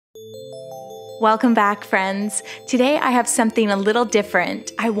Welcome back, friends. Today I have something a little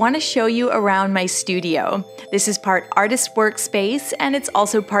different. I want to show you around my studio. This is part artist workspace and it's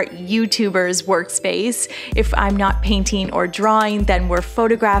also part YouTuber's workspace. If I'm not painting or drawing, then we're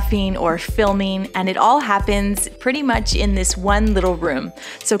photographing or filming, and it all happens pretty much in this one little room.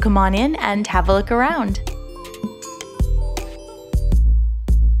 So come on in and have a look around.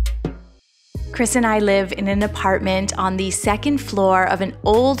 Chris and I live in an apartment on the second floor of an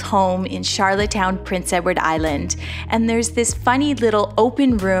old home in Charlottetown, Prince Edward Island. And there's this funny little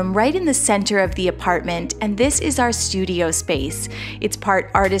open room right in the center of the apartment, and this is our studio space. It's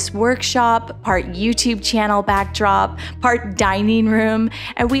part artist workshop, part YouTube channel backdrop, part dining room,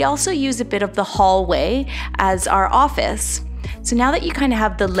 and we also use a bit of the hallway as our office. So now that you kind of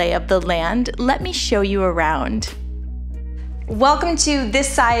have the lay of the land, let me show you around. Welcome to this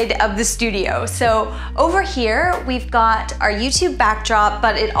side of the studio. So over here, we've got our YouTube backdrop,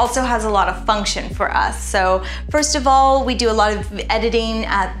 but it also has a lot of function for us. So first of all, we do a lot of editing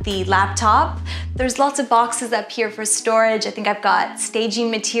at the laptop. There's lots of boxes up here for storage. I think I've got staging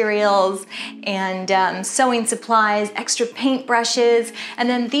materials and sewing supplies, extra paint brushes, and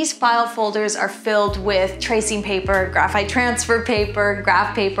then these file folders are filled with tracing paper, graphite transfer paper,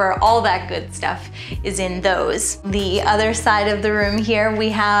 graph paper, all that good stuff is in those. The other side of the room here, we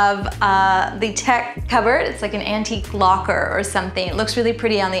have the tech cupboard. It's like an antique locker or something. It looks really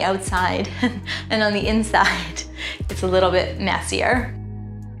pretty on the outside and on the inside, it's a little bit messier.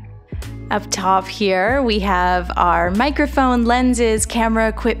 Up top here, we have our microphone, lenses, camera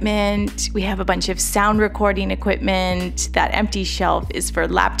equipment. We have a bunch of sound recording equipment. That empty shelf is for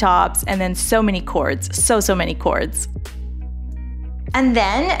laptops, and then so many cords, so many cords. And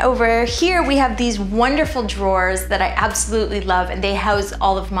then over here, we have these wonderful drawers that I absolutely love, and they house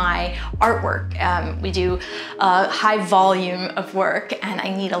all of my artwork. We do a high volume of work, and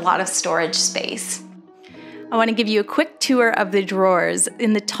I need a lot of storage space. I want to give you a quick tour of the drawers.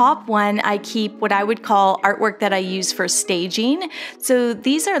 In the top one, I keep what I would call artwork that I use for staging. So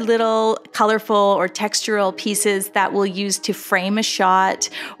these are little colorful or textural pieces that we'll use to frame a shot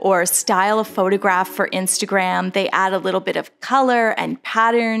or style a photograph for Instagram. They add a little bit of color and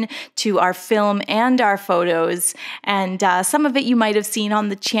pattern to our film and our photos. And some of it you might have seen on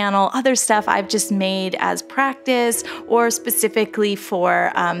the channel. Other stuff I've just made as practice or specifically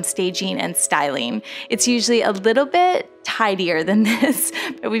for staging and styling. It's usually a little bit tidier than this,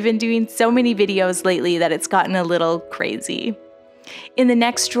 but we've been doing so many videos lately that it's gotten a little crazy. In the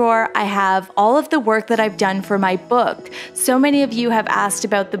next drawer, I have all of the work that I've done for my book. So many of you have asked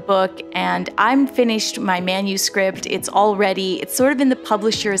about the book, and I'm finished my manuscript. It's all ready. It's sort of in the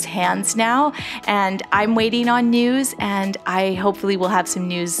publisher's hands now, and I'm waiting on news, and I hopefully will have some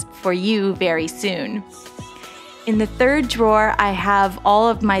news for you very soon. In the third drawer, I have all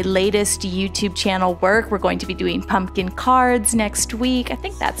of my latest YouTube channel work. We're going to be doing pumpkin cards next week. I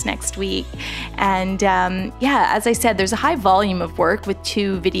think that's next week. And yeah, as I said, there's a high volume of work with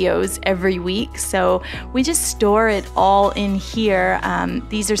 2 videos every week. So we just store it all in here.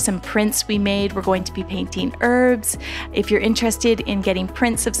 These are some prints we made. We're going to be painting herbs. If you're interested in getting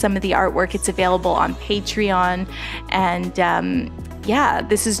prints of some of the artwork, it's available on Patreon. And yeah,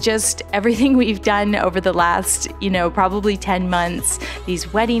 this is just everything we've done over the last, probably 10 months.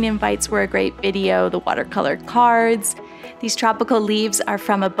 These wedding invites were a great video, the watercolor cards. These tropical leaves are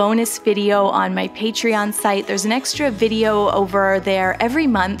from a bonus video on my Patreon site. There's an extra video over there every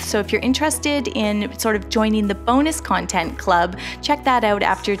month, so if you're interested in sort of joining the bonus content club, check that out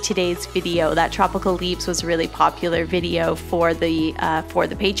after today's video. That tropical leaves was a really popular video for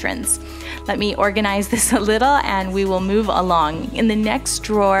the patrons. Let me organize this a little and we will move along. In the next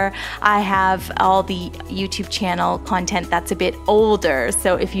drawer, I have all the YouTube channel content that's a bit older.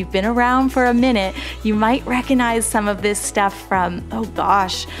 So if you've been around for a minute, you might recognize some of this stuff from, oh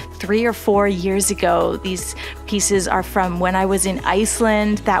gosh, 3 or 4 years ago. These pieces are from when I was in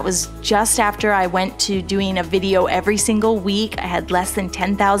Iceland. That was just after I went to doing a video every single week. I had less than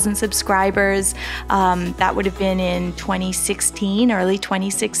 10,000 subscribers. That would have been in 2016, early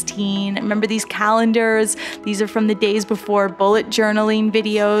 2016. Remember these calendars? These are from the days before bullet journaling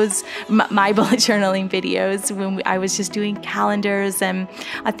videos, my bullet journaling videos, when I was just doing calendars. And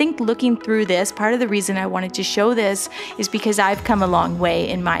I think looking through this, part of the reason I wanted to show this is because I've come a long way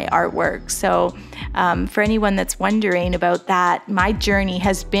in my artwork. So for anyone that's wondering about that, my journey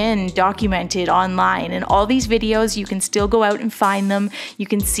has been documented online, and all these videos, you can still go out and find them. You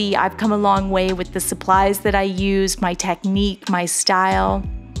can see I've come a long way with the supplies that I use, my technique, my style.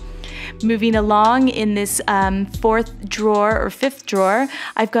 Moving along in this 4th drawer or 5th drawer,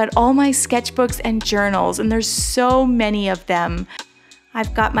 I've got all my sketchbooks and journals, and there's so many of them.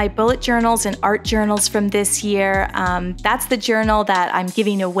 I've got my bullet journals and art journals from this year. That's the journal that I'm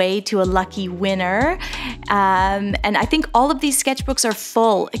giving away to a lucky winner. And I think all of these sketchbooks are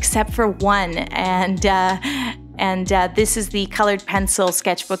full except for one. And this is the colored pencil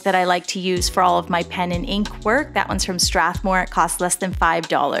sketchbook that I like to use for all of my pen and ink work. That one's from Strathmore. It costs less than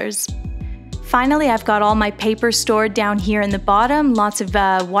 $5. Finally, I've got all my paper stored down here in the bottom. Lots of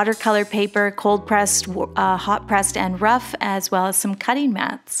watercolor paper, cold pressed, hot pressed, and rough, as well as some cutting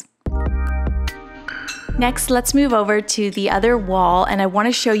mats. Next, let's move over to the other wall, and I want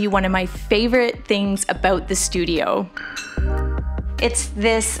to show you one of my favorite things about the studio. It's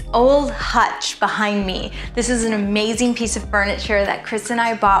this old hutch behind me. This is an amazing piece of furniture that Chris and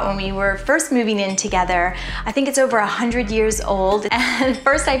I bought when we were first moving in together. I think it's over 100 years old, and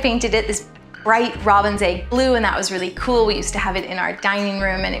first I painted it this bright robin's egg blue, and that was really cool. We used to have it in our dining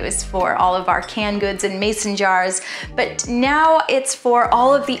room, and it was for all of our canned goods and mason jars. But now it's for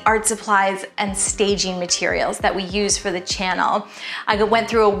all of the art supplies and staging materials that we use for the channel. I went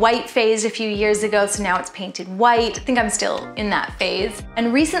through a white phase a few years ago, so now it's painted white. I think I'm still in that phase.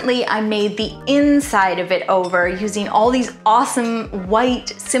 And recently I made the inside of it over using all these awesome white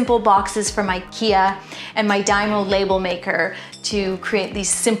simple boxes from IKEA and my Dymo label maker to create these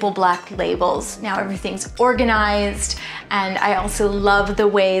simple black labels. Now everything's organized, and I also love the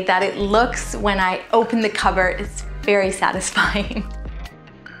way that it looks when I open the cupboard. It's very satisfying.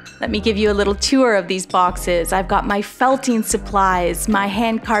 Let me give you a little tour of these boxes. I've got my felting supplies, my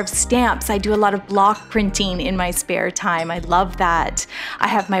hand-carved stamps. I do a lot of block printing in my spare time. I love that. I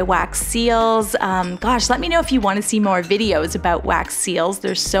have my wax seals. Gosh, let me know if you want to see more videos about wax seals.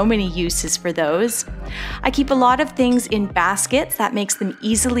 There's so many uses for those. I keep a lot of things in baskets. That makes them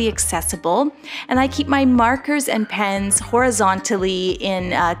easily accessible. And I keep my markers and pens horizontally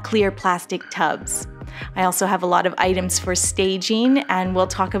in clear plastic tubs. I also have a lot of items for staging, and we'll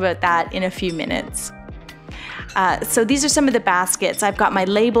talk about that in a few minutes. So these are some of the baskets. I've got my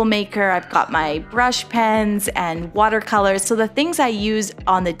label maker, I've got my brush pens and watercolors. So the things I use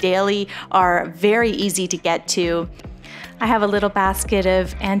on the daily are very easy to get to. I have a little basket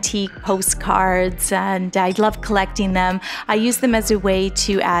of antique postcards, and I love collecting them. I use them as a way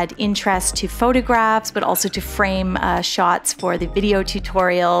to add interest to photographs, but also to frame shots for the video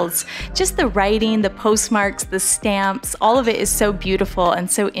tutorials. Just the writing, the postmarks, the stamps, all of it is so beautiful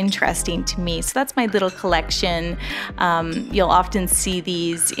and so interesting to me. So that's my little collection. You'll often see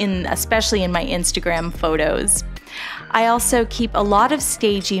these, especially in my Instagram photos. I also keep a lot of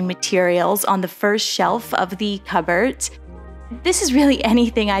staging materials on the first shelf of the cupboard. This is really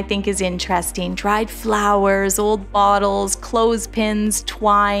anything I think is interesting. Dried flowers, old bottles, clothespins,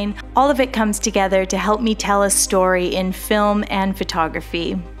 twine. All of it comes together to help me tell a story in film and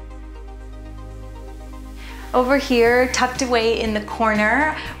photography. Over here, tucked away in the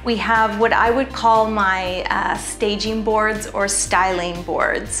corner, we have what I would call my staging boards or styling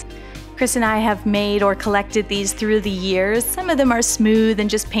boards. Chris and I have made or collected these through the years. Some of them are smooth and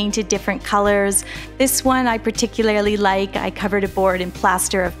just painted different colors. This one I particularly like. I covered a board in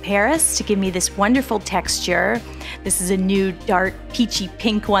plaster of Paris to give me this wonderful texture. This is a new dark peachy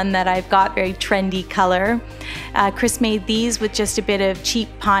pink one that I've got, very trendy color. Chris made these with just a bit of cheap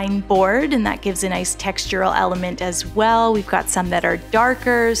pine board, and that gives a nice textural element as well. We've got some that are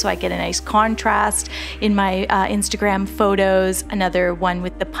darker, so I get a nice contrast in my Instagram photos. Another one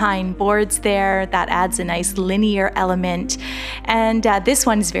with the pine boards there, that adds a nice linear element. And this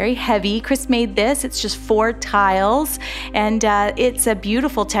one is very heavy. Chris made this. It's just 4 tiles, and it's a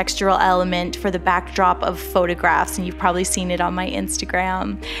beautiful textural element for the backdrop of photographs, and you've probably seen it on my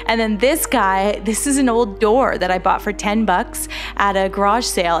Instagram. And then this guy, this is an old door that I bought for 10 bucks at a garage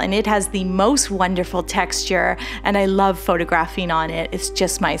sale, and it has the most wonderful texture, and I love photographing on it. It's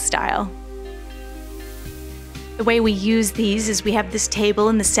just my style. The way we use these is we have this table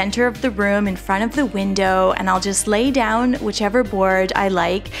in the center of the room in front of the window, and I'll just lay down whichever board I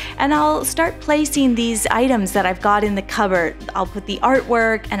like, and I'll start placing these items that I've got in the cupboard. I'll put the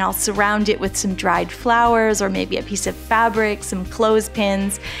artwork and I'll surround it with some dried flowers or maybe a piece of fabric, some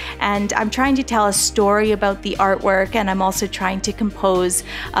clothespins, and I'm trying to tell a story about the artwork, and I'm also trying to compose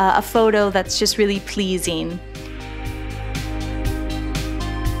a photo that's just really pleasing.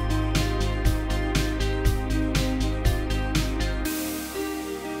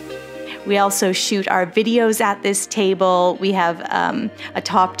 We also shoot our videos at this table. We have a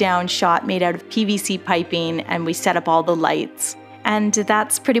top-down shot made out of PVC piping, and we set up all the lights. And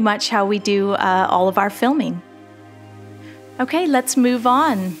that's pretty much how we do all of our filming. Okay, let's move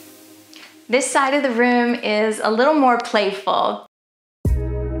on. This side of the room is a little more playful.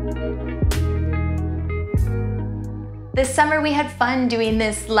 This summer we had fun doing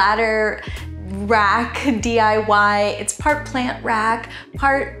this ladder rack DIY. It's part plant rack,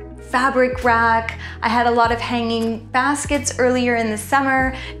 part fabric rack. I had a lot of hanging baskets earlier in the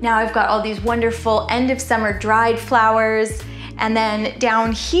summer. Now I've got all these wonderful end of summer dried flowers. And then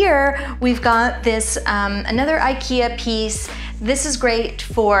down here, we've got this, another IKEA piece. This is great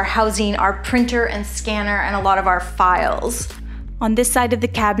for housing our printer and scanner and a lot of our files. On this side of the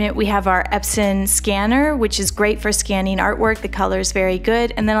cabinet, we have our Epson scanner, which is great for scanning artwork. The color is very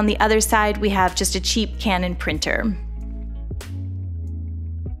good. And then on the other side, we have just a cheap Canon printer.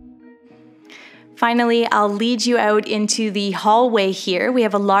 Finally, I'll lead you out into the hallway here. We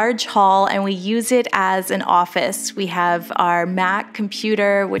have a large hall and we use it as an office. We have our Mac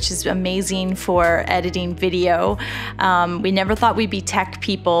computer, which is amazing for editing video. We never thought we'd be tech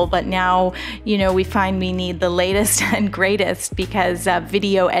people, but now, you know, we find we need the latest and greatest because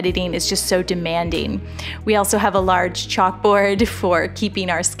video editing is just so demanding. We also have a large chalkboard for keeping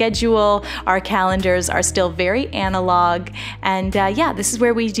our schedule. Our calendars are still very analog. And yeah, this is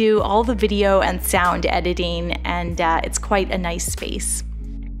where we do all the video and sound editing, and it's quite a nice space.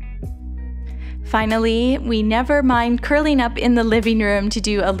 Finally, we never mind curling up in the living room to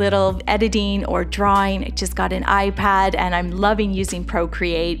do a little editing or drawing. I just got an iPad and I'm loving using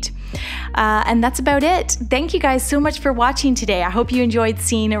Procreate. And that's about it. Thank you guys so much for watching today. I hope you enjoyed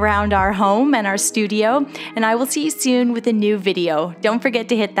seeing around our home and our studio, and I will see you soon with a new video. Don't forget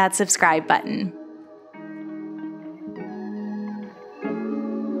to hit that subscribe button.